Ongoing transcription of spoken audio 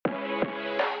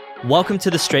Welcome to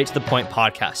the Straight to the Point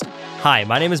podcast. Hi,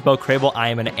 my name is Beau Crable. I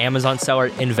am an Amazon seller,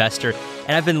 investor,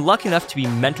 and I've been lucky enough to be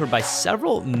mentored by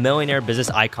several millionaire business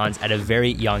icons at a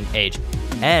very young age,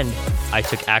 and I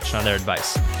took action on their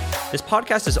advice. This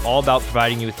podcast is all about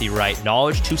providing you with the right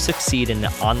knowledge to succeed in the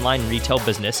online retail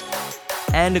business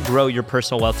and to grow your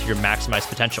personal wealth to your maximized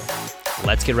potential.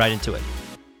 Let's get right into it.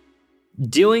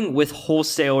 Dealing with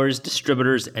wholesalers,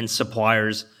 distributors, and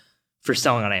suppliers for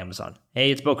selling on Amazon. Hey,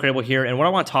 it's Beau Crable here, and what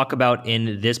I want to talk about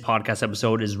in this podcast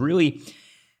episode is really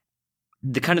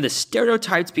the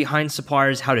stereotypes behind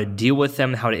suppliers, how to deal with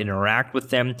them, how to interact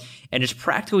with them, and just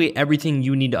practically everything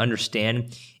you need to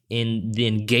understand in the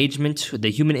engagement, the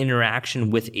human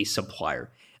interaction with a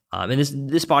supplier. And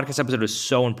this podcast episode is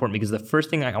so important because the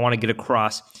first thing I want to get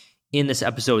across in this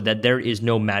episode that there is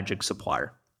no magic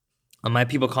supplier. My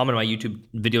people comment on my YouTube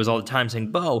videos all the time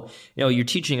saying, "Beau, you're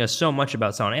teaching us so much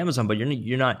about selling on Amazon, but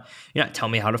you're not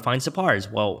telling me how to find suppliers."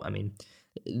 Well, I mean,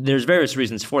 there's various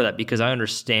reasons for that because I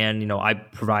understand, I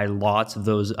provide lots of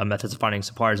those methods of finding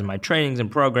suppliers in my trainings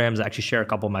and programs. I actually share a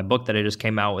couple in my book that I just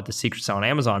came out with, The Secret to Selling on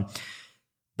Amazon.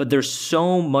 But there's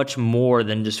so much more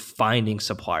than just finding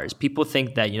suppliers. People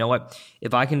think that,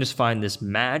 if I can just find this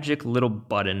magic little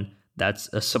button that's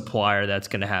a supplier that's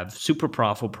going to have super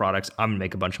profitable products, I'm going to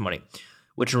make a bunch of money,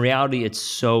 which in reality, it's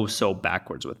so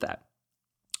backwards with that.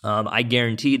 I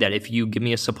guarantee that if you give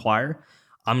me a supplier,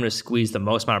 I'm going to squeeze the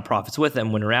most amount of profits with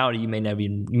them, when in reality, you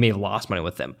may have lost money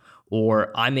with them.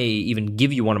 Or I may even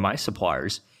give you one of my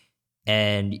suppliers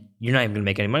and you're not even going to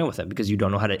make any money with them because you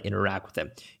don't know how to interact with them.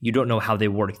 You don't know how they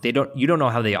work. You don't know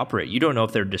how they operate. You don't know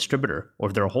if they're a distributor or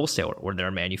if they're a wholesaler or they're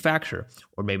a manufacturer,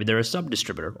 or maybe they're a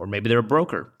sub-distributor, or maybe they're a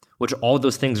broker, which all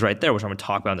those things right there, which I'm going to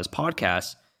talk about in this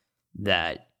podcast,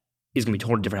 that is going to be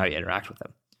totally different how you interact with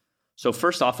them. So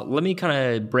first off, let me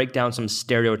kind of break down some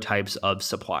stereotypes of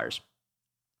suppliers.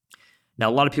 Now,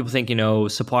 a lot of people think,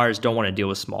 suppliers don't want to deal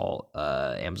with small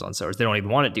Amazon sellers. They don't even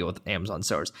want to deal with Amazon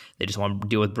sellers. They just want to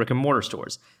deal with brick and mortar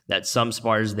stores. That some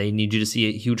suppliers, they need you to see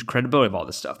a huge credibility of all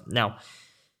this stuff. Now,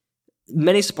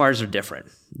 many suppliers are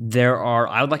different.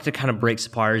 I would like to kind of break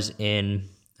suppliers in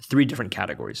three different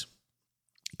categories.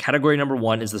 Category number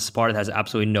one is the supplier that has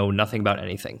absolutely nothing about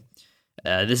anything.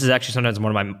 This is actually sometimes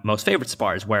one of my most favorite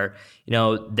suppliers where,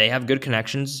 they have good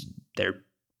connections. They're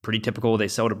pretty typical. They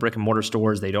sell to brick and mortar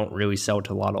stores. They don't really sell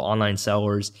to a lot of online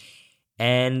sellers.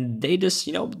 And they just,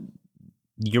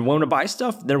 you're willing to buy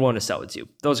stuff, they're willing to sell it to you.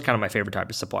 Those are kind of my favorite type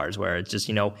of suppliers where it's just,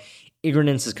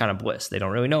 ignorance is kind of bliss. They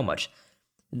don't really know much.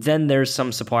 Then there's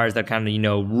some suppliers that kind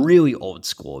of, really old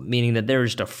school, meaning that they're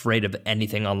just afraid of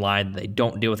anything online. They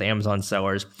don't deal with Amazon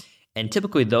sellers. And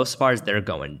typically those suppliers, they're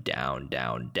going down.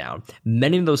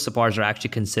 Many of those suppliers are actually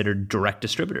considered direct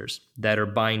distributors that are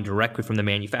buying directly from the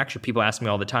manufacturer. People ask me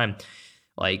all the time,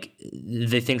 like,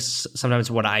 they think sometimes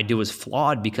what I do is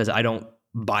flawed because I don't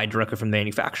buy directly from the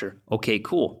manufacturer. Okay,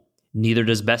 cool. Neither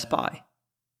does Best Buy.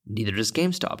 Neither does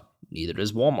GameStop. Neither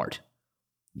does Walmart.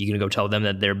 You going to go tell them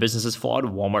that their business is flawed?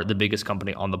 Walmart, the biggest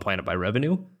company on the planet by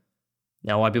revenue.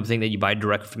 Now, a lot of people think that you buy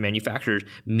direct from manufacturers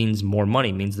means more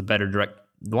money, means the better direct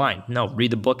line. No,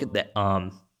 read the book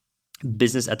at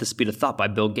Business at the Speed of Thought by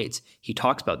Bill Gates. He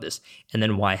talks about this, and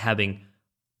then why having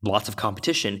lots of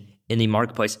competition in the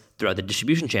marketplace throughout the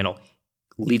distribution channel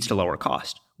leads to lower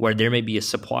cost, where there may be a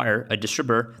supplier, a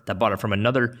distributor that bought it from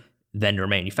another vendor or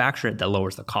manufacturer that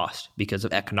lowers the cost because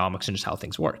of economics and just how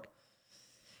things work.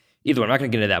 Either way, I'm not going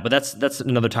to get into that, but that's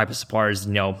another type of suppliers,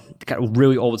 kind of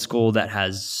really old school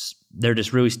they're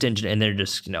just really stingy and they're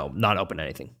just, not open to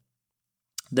anything.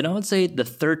 Then I would say the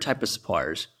third type of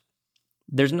suppliers,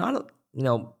 there's not,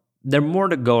 they're more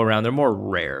to go around. They're more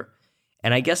rare.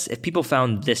 And I guess if people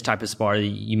found this type of supplier,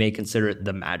 you may consider it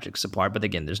the magic supplier. But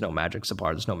again, there's no magic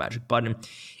supplier. There's no magic button.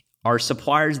 Are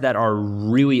suppliers that are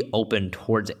really open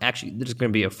towards, actually, there's going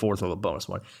to be a fourth little bonus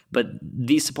one. But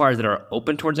these suppliers that are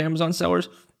open towards Amazon sellers,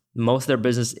 most of their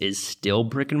business is still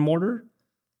brick and mortar.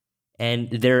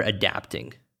 And they're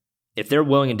adapting. If they're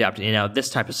willing to adapt, this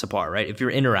type of supplier, right? If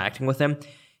you're interacting with them,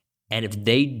 and if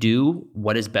they do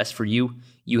what is best for you,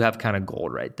 you have kind of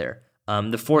gold right there.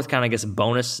 The fourth kind of, I guess,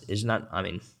 bonus is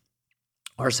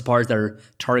are suppliers that are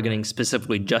targeting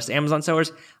specifically just Amazon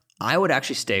sellers. I would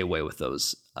actually stay away with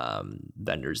those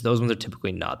vendors. Those ones are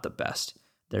typically not the best.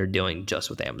 They're dealing just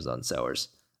with Amazon sellers.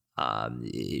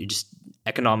 It just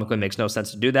economically makes no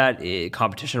sense to do that.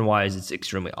 Competition-wise, it's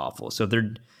extremely awful. So if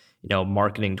they're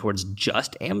marketing towards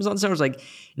just Amazon sellers,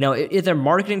 if they're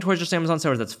marketing towards just Amazon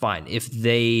sellers, that's fine. If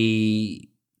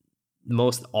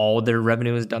most all their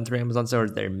revenue is done through Amazon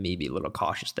sellers, they're maybe a little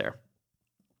cautious there.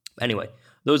 Anyway,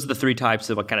 those are the three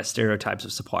types of kind of stereotypes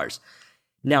of suppliers.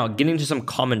 Now, getting to some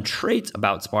common traits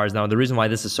about suppliers. Now, the reason why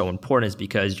this is so important is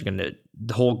because the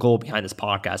whole goal behind this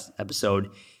podcast episode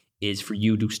is for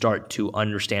you to start to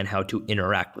understand how to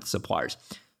interact with suppliers.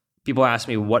 People ask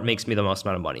me what makes me the most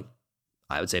amount of money.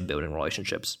 I would say building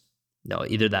relationships. No,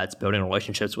 either that's building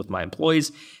relationships with my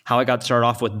employees. How I got started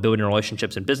off with building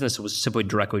relationships in business was simply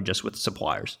directly just with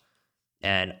suppliers.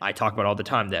 And I talk about all the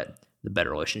time that the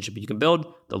better relationship you can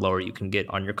build, the lower you can get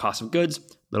on your cost of goods.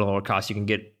 The lower cost you can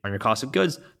get on your cost of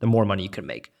goods, the more money you can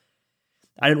make.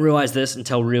 I didn't realize this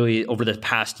until really over the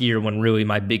past year when really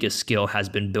my biggest skill has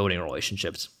been building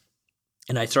relationships.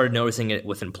 And I started noticing it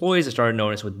with employees. I started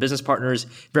noticing it with business partners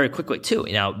very quickly too.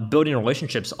 Now, building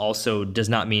relationships also does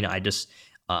not mean I just,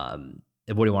 what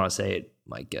do you want to say,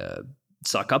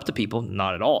 suck up to people?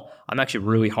 Not at all. I'm actually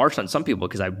really harsh on some people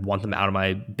because I want them out of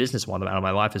my business, want them out of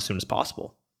my life as soon as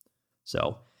possible.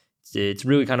 So it's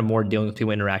really kind of more dealing with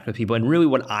people, interacting with people. And really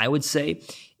what I would say,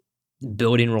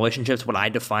 building relationships, what I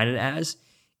define it as,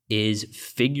 is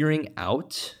figuring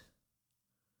out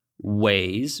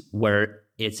ways where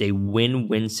it's a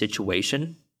win-win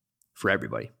situation for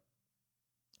everybody.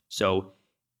 So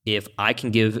if I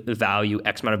can give value,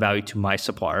 X amount of value to my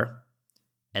supplier,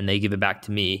 and they give it back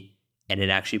to me, and it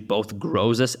actually both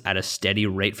grows us at a steady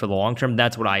rate for the long term,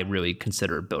 that's what I really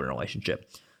consider building a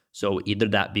relationship. So either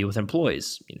that be with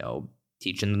employees,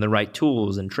 teaching them the right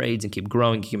tools and trades and keep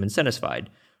growing, keep them incentivized,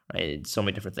 right? So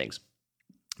many different things.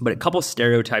 But a couple of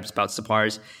stereotypes about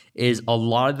suppliers is a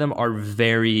lot of them are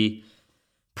very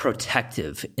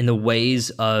protective in the ways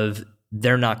of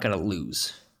they're not going to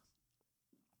lose.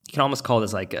 You can almost call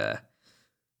this like kind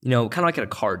of like at a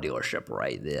car dealership,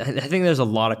 right? I think there's a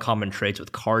lot of common traits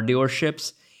with car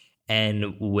dealerships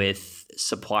and with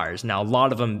suppliers. Now, a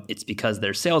lot of them, it's because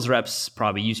their sales reps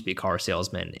probably used to be car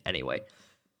salesmen anyway.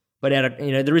 But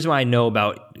the reason why I know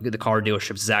about the car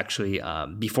dealerships is actually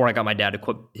before I got my dad to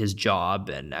quit his job,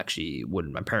 and actually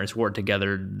when my parents worked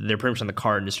together, they're pretty much in the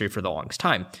car industry for the longest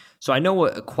time. So I know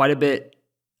quite a bit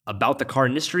about the car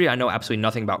industry. I know absolutely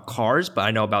nothing about cars, but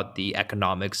I know about the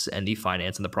economics and the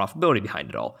finance and the profitability behind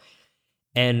it all.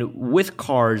 And with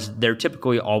cars, they're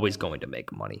typically always going to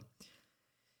make money,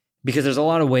 because there's a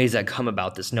lot of ways that come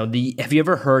about this. Have you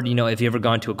ever heard, if you ever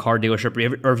gone to a car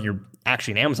dealership, or if you're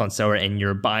actually an Amazon seller and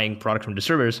you're buying product from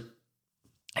distributors,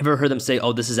 have you ever heard them say,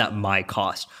 oh, this is at my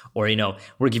cost? Or,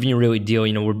 we're giving you a really deal,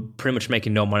 we're pretty much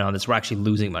making no money on this. We're actually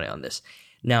losing money on this.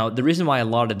 Now, the reason why a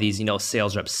lot of these,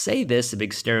 sales reps say this, the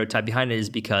big stereotype behind it, is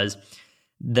because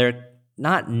they're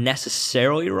not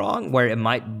necessarily wrong, where it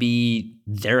might be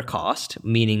their cost,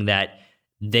 meaning that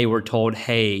they were told,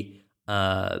 hey,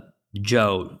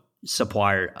 Joe,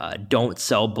 supplier, don't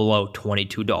sell below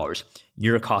 $22.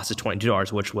 Your cost is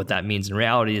 $22, which what that means in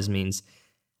reality means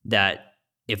that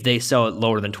if they sell it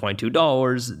lower than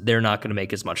 $22, they're not going to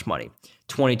make as much money.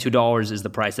 $22 is the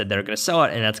price that they're going to sell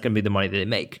it, and that's going to be the money that they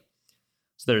make.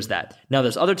 So there's that. Now,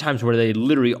 there's other times where they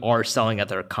literally are selling at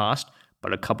their cost,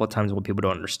 but a couple of times what people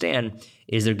don't understand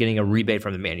is they're getting a rebate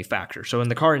from the manufacturer. So in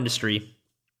the car industry,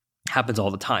 it happens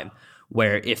all the time,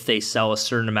 where if they sell a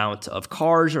certain amount of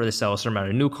cars, or they sell a certain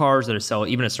amount of new cars, or they sell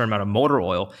even a certain amount of motor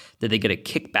oil, that they get a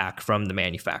kickback from the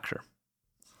manufacturer.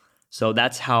 So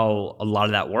that's how a lot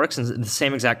of that works. And the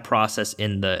same exact process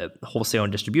in the wholesale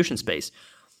and distribution space.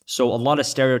 So a lot of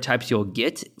stereotypes you'll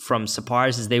get from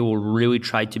suppliers is they will really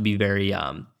try to be very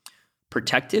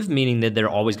protective, meaning that they're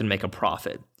always going to make a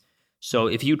profit. So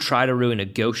if you try to really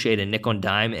negotiate a nickel and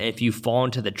dime, and if you fall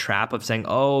into the trap of saying,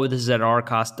 oh, this is at our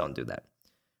cost, don't do that.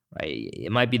 Right?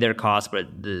 It might be their cost, but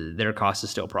their cost is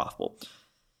still profitable.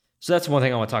 So that's one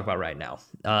thing I want to talk about right now.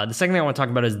 The second thing I want to talk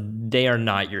about is they are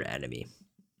not your enemy.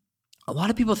 A lot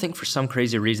of people think for some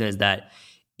crazy reason is that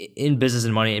in business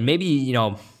and money, and maybe,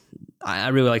 I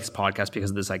really like this podcast because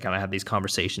of this. I kind of have these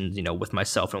conversations, with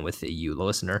myself and with you, the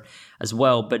listener, as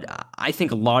well. But I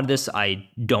think a lot of this, I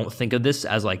don't think of this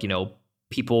as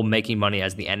people making money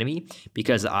as the enemy,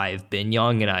 because I've been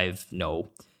young and I've,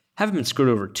 haven't been screwed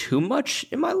over too much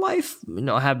in my life.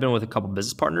 I have been with a couple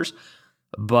business partners,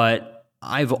 but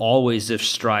I've always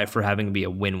just strived for having to be a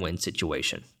win-win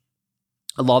situation.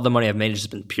 A lot of the money I've made has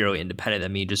just been purely independent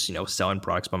of me just, selling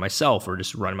products by myself or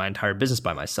just running my entire business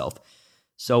by myself.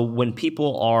 So when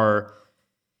people are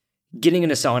getting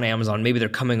into selling Amazon, maybe they're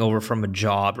coming over from a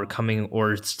job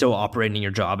or still operating your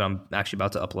job. I'm actually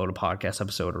about to upload a podcast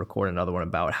episode or record another one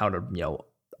about how to,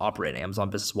 operate an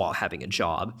Amazon business while having a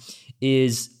job.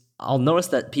 I'll notice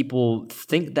that people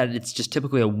think that it's just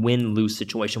typically a win-lose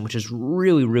situation, which is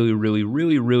really, really, really,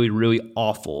 really, really, really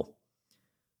awful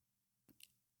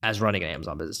as running an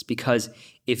Amazon business. Because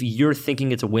if you're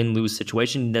thinking it's a win-lose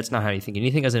situation, that's not how you think. And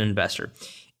you think as an investor.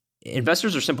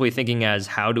 investors are simply thinking as,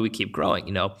 how do we keep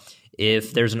growing?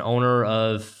 If there's an owner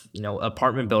of,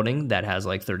 apartment building that has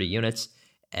like 30 units,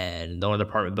 and the owner of the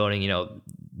apartment building,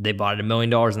 they bought it $1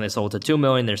 million and they sold it to $2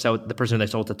 million. The person they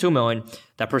sold it to $2 million,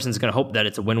 that person's going to hope that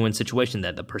it's a win-win situation,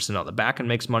 that the person on the back end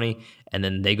makes money, and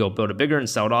then they go build it bigger and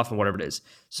sell it off and whatever it is.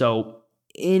 So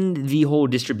in the whole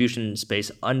distribution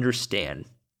space, understand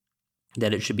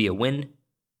that it should be a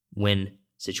win-win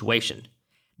situation.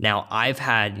 Now, I've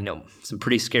had, some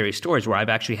pretty scary stories where I've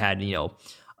actually had,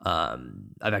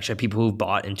 people who've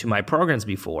bought into my programs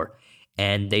before,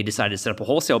 and they decided to set up a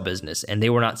wholesale business, and they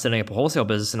were not setting up a wholesale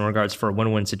business in regards for a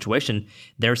win-win situation.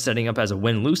 They're setting up as a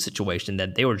win-lose situation,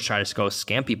 that they were trying to go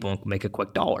scam people and make a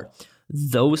quick dollar.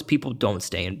 Those people don't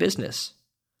stay in business.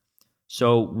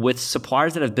 So with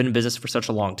suppliers that have been in business for such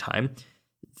a long time,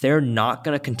 they're not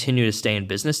going to continue to stay in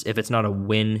business if it's not a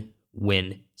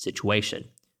win-win situation.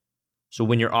 So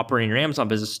when you're operating your Amazon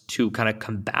business, to kind of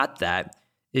combat that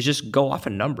is just go off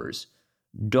of numbers.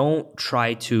 Don't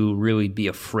try to really be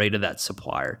afraid of that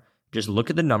supplier. Just look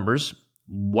at the numbers,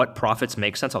 what profits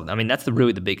make sense of them. I mean, that's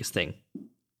really the biggest thing.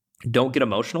 Don't get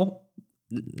emotional.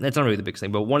 That's not really the biggest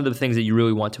thing, but one of the things that you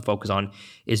really want to focus on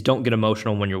is don't get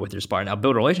emotional when you're with your supplier. Now,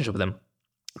 build a relationship with them,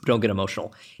 but don't get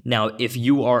emotional. Now, if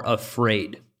you are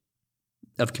afraid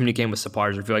of communicating with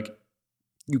suppliers, or if you're like,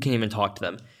 you can't even talk to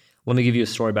them, let me give you a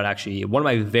story about actually one of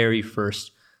my very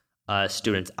first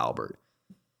students, Albert.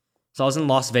 So I was in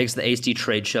Las Vegas, the ASD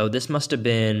trade show. This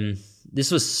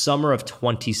was summer of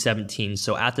 2017.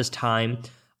 So at this time,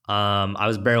 I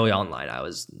was barely online. I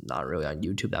was not really on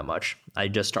YouTube that much. I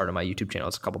just started my YouTube channel.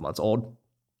 It's a couple months old.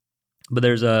 But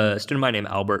there's a student of mine named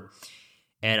Albert,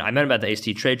 and I met him at the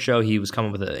ASD trade show. He was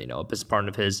coming with a business partner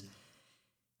of his,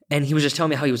 and he was just telling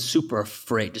me how he was super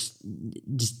afraid, just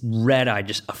red-eyed,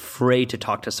 just afraid to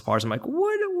talk to suppliers. I'm like,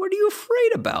 what are you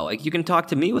afraid about? Like, you can talk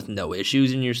to me with no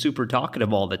issues, and you're super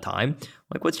talkative all the time.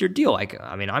 Like, what's your deal? Like,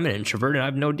 I mean, I'm an introvert, and I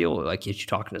have no deal with like you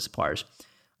talking to suppliers.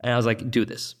 And I was like, do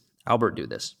this, Albert, do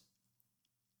this.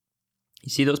 You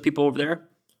see those people over there?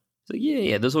 So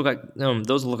yeah, those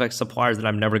look like suppliers that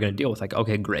I'm never going to deal with. Like,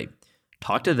 okay, great.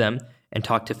 Talk to them and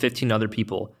talk to 15 other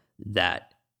people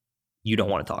that you don't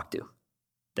want to talk to,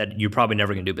 that you're probably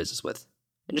never going to do business with.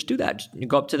 And just do that. Just, you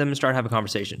go up to them and start having a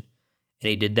conversation. And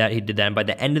he did that. And by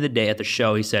the end of the day at the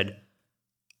show, he said,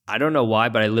 I don't know why,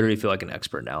 but I literally feel like an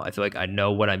expert now. I feel like I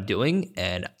know what I'm doing,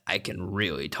 and I can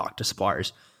really talk to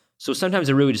suppliers. So sometimes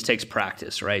it really just takes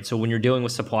practice, right? So when you're dealing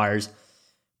with suppliers,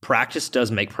 practice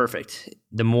does make perfect.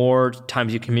 The more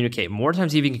times you communicate, more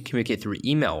times you even can communicate through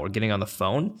email or getting on the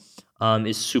phone,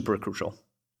 is super crucial.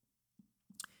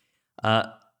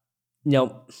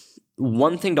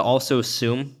 One thing to also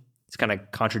assume, it's kind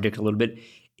of contradict a little bit,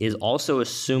 is also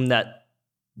assume that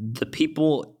the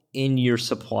people in your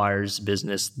supplier's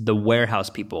business, the warehouse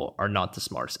people, are not the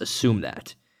smartest. Assume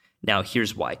that. Now,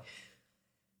 here's why.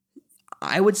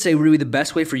 I would say really the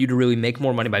best way for you to really make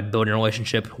more money by building a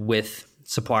relationship with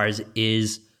suppliers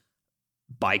is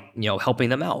by, helping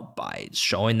them out, by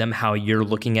showing them how you're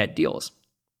looking at deals.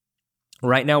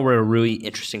 Right now, we're at a really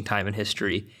interesting time in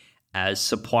history as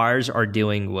suppliers are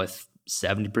dealing with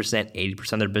 70%,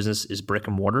 80% of their business is brick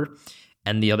and mortar,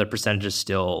 and the other percentage is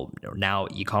still now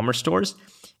e-commerce stores.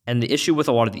 And the issue with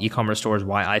a lot of the e-commerce stores,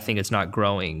 why I think it's not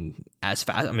growing as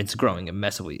fast, I mean, it's growing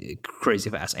massively, crazy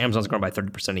fast. Amazon's growing by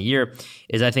 30% a year,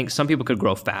 is I think some people could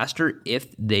grow faster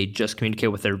if they just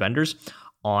communicate with their vendors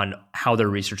on how they're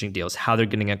researching deals, how they're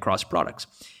getting across products.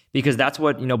 Because that's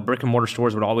what, brick and mortar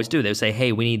stores would always do. They would say,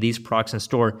 hey, we need these products in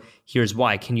store. Here's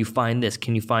why. Can you find this?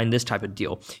 Can you find this type of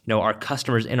deal? Our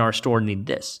customers in our store need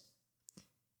this.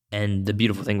 And the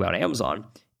beautiful thing about Amazon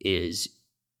is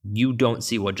you don't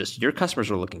see what just your customers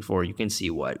are looking for. You can see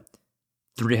what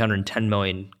 310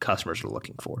 million customers are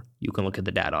looking for. You can look at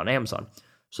the data on Amazon.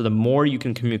 So the more you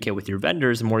can communicate with your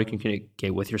vendors, the more you can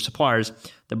communicate with your suppliers,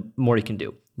 the more you can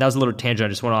do. That was a little tangent I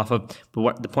just went off of. But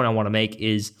what the point I want to make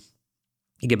is,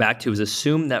 you get back to is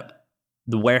assume that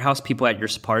the warehouse people at your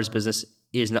supplier's business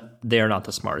they are not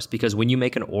the smartest. Because when you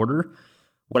make an order,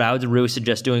 what I would really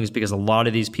suggest doing is, because a lot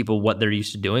of these people, what they're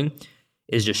used to doing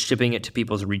is just shipping it to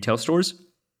people's retail stores,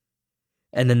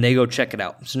 and then they go check it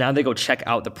out. So now they go check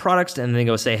out the products, and then they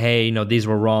go say, hey, these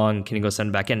were wrong. Can you go send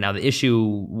them back in? Now the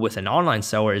issue with an online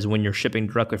seller is when you're shipping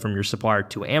directly from your supplier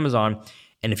to Amazon,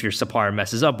 and if your supplier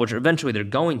messes up, which eventually they're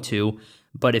going to,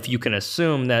 but if you can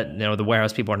assume that the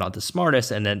warehouse people are not the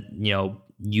smartest, and then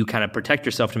you kind of protect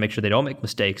yourself to make sure they don't make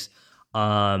mistakes,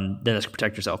 then let's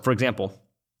protect yourself. For example,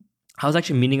 I was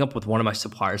actually meeting up with one of my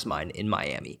suppliers of mine in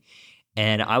Miami,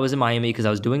 and I was in Miami because I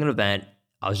was doing an event.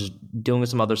 I was just dealing with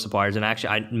some other suppliers, and actually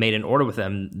I made an order with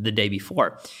them the day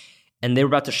before. And they were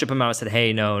about to ship them out. I said,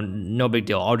 hey, no big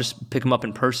deal. I'll just pick them up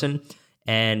in person.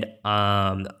 And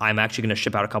I'm actually going to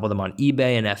ship out a couple of them on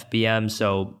eBay and FBM.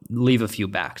 So leave a few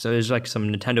back. So there's like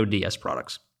some Nintendo DS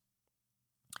products.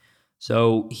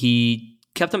 So he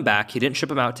kept them back. He didn't ship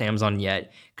them out to Amazon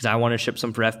yet because I wanted to ship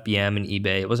some for FBM and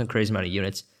eBay. It wasn't a crazy amount of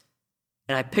units.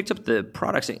 And I picked up the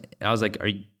products and I was like, are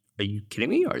you kidding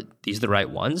me? Are these the right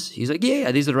ones? He's like,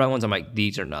 yeah, these are the right ones. I'm like,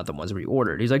 these are not the ones we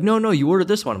ordered. He's like, no, you ordered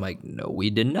this one. I'm like, no,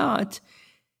 we did not.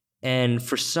 And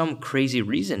for some crazy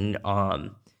reason,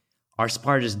 our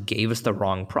supplier just gave us the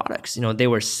wrong products. They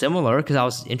were similar because I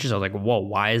was interested. I was like, whoa,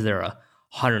 why is there a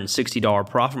 $160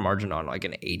 profit margin on like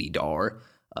an $80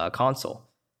 console?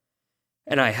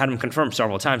 And I had him confirm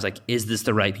several times, like, is this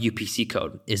the right UPC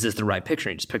code? Is this the right picture?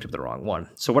 And he just picked up the wrong one.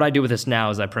 So what I do with this now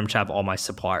is I pretty much have all my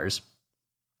suppliers,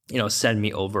 send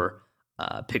me over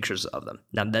pictures of them.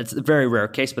 Now, that's a very rare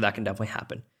case, but that can definitely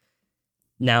happen.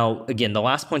 Now, again, the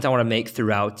last point I want to make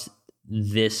throughout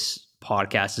this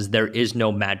podcast is there is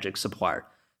no magic supplier.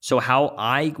 So how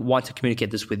I want to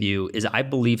communicate this with you is I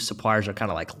believe suppliers are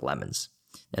kind of like lemons.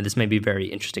 And this may be a very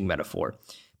interesting metaphor,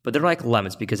 but they're like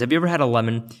lemons because have you ever had a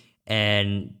lemon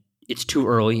and it's too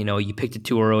early, you picked it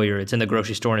too early or it's in the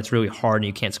grocery store and it's really hard and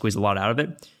you can't squeeze a lot out of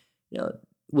it?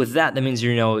 With that means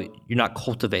you're not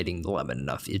cultivating the lemon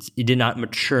enough. It did not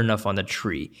mature enough on the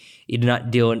tree. You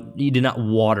did not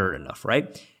water it enough,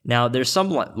 right? Now there's some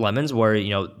lemons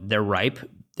where they're ripe,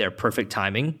 they're perfect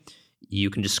timing. You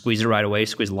can just squeeze it right away,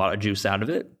 squeeze a lot of juice out of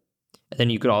it. And then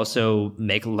you could also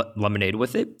make lemonade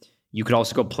with it. You could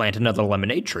also go plant another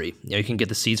lemonade tree. You can get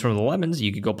the seeds from the lemons.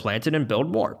 You could go plant it and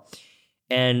build more.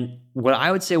 And what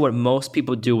I would say what most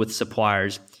people do with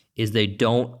suppliers is they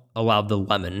don't allow the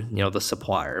lemon, the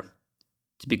supplier,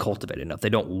 to be cultivated enough. They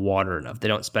don't water enough. They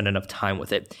don't spend enough time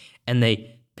with it. And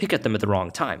they pick at them at the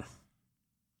wrong time.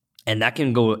 And that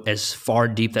can go as far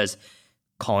deep as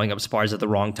calling up suppliers at the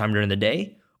wrong time during the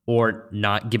day or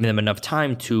not giving them enough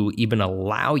time to even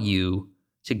allow you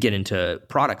to get into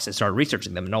products and start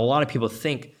researching them. And a lot of people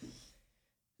think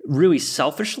really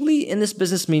selfishly in this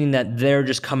business, meaning that they're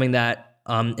just coming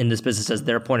in this business as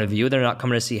their point of view. They're not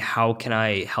coming to see how can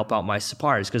I help out my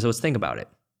suppliers? Because let's think about it.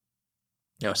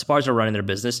 Suppliers are running their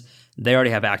business. They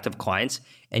already have active clients.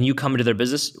 And you come into their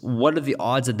business, what are the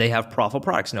odds that they have profitable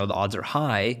products? The odds are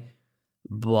high,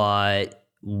 but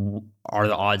are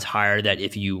the odds higher that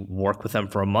if you work with them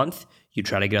for a month, you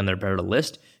try to get on their better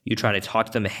list, you try to talk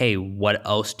to them, hey, what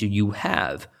else do you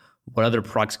have? What other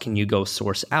products can you go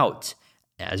source out?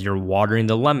 As you're watering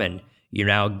the lemon, you're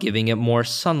now giving it more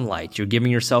sunlight. You're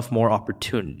giving yourself more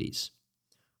opportunities,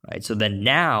 right? So then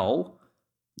now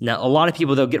a lot of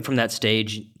people, they'll get from that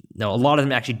stage. Now, a lot of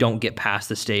them actually don't get past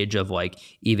the stage of like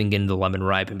even getting the lemon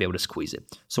ripe and be able to squeeze it.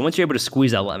 So once you're able to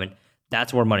squeeze that lemon,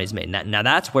 that's where money's made. Now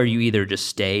that's where you either just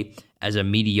stay as a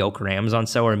mediocre Amazon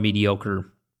seller, a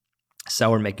mediocre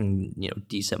seller making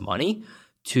decent money,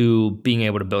 to being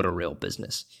able to build a real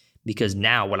business. Because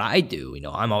now what I do,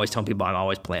 I'm always telling people I'm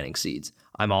always planting seeds.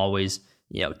 I'm always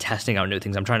testing out new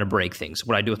things. I'm trying to break things.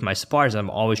 What I do with my suppliers, I'm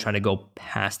always trying to go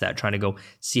past that, trying to go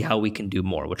see how we can do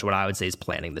more, which what I would say is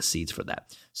planting the seeds for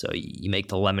that. So you make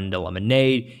the lemon into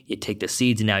lemonade, you take the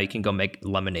seeds, and now you can go make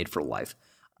lemonade for life.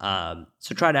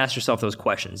 So try to ask yourself those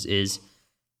questions is,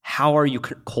 how are you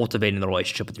cultivating the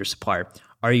relationship with your supplier?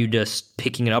 Are you just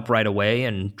picking it up right away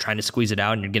and trying to squeeze it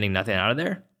out and you're getting nothing out of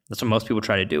there? That's what most people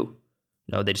try to do.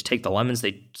 They just take the lemons,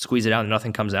 they squeeze it out and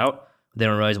nothing comes out. They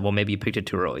don't realize, well, maybe you picked it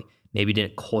too early. Maybe you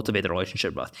didn't cultivate the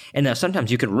relationship enough. And now sometimes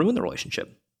you can ruin the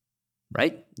relationship,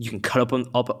 right? You can cut open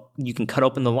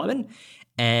the lemon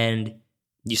and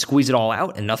you squeeze it all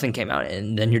out and nothing came out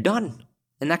and then you're done.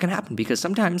 And that can happen because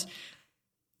sometimes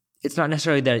it's not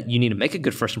necessarily that you need to make a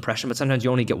good first impression, but sometimes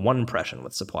you only get one impression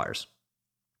with suppliers.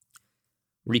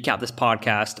 Recap this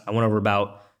podcast. I went over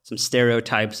about some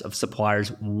stereotypes of suppliers,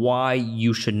 why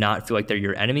you should not feel like they're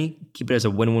your enemy. Keep it as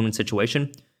a win-win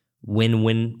situation.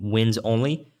 Win-win wins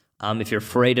only. If you're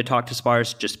afraid to talk to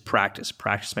suppliers, just practice.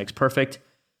 Practice makes perfect.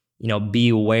 Be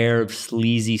aware of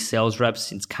sleazy sales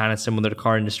reps. It's kind of similar to the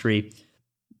car industry.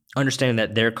 Understanding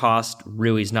that their cost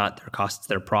really is not their cost, it's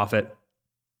their profit.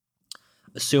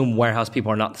 Assume warehouse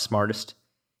people are not the smartest.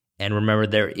 And remember,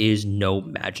 there is no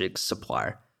magic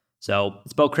supplier. So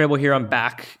it's Bo Crable here. I'm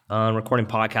back recording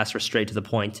podcasts. We're straight to the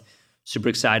point. Super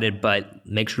excited, but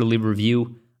make sure to leave a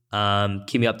review.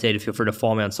 Keep me updated. Feel free to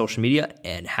follow me on social media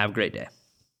and have a great day.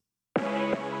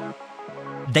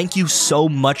 Thank you so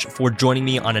much for joining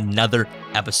me on another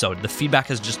episode. The feedback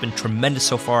has just been tremendous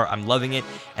so far. I'm loving it.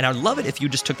 And I'd love it if you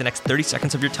just took the next 30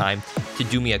 seconds of your time to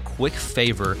do me a quick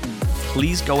favor.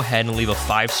 Please go ahead and leave a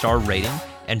 5-star rating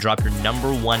and drop your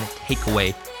number one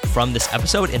takeaway from this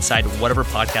episode inside whatever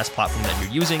podcast platform that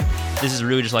you're using. This is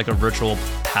really just like a virtual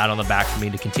pat on the back for me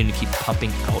to continue to keep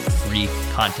pumping out free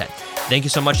content. Thank you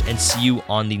so much, and see you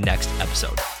on the next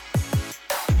episode.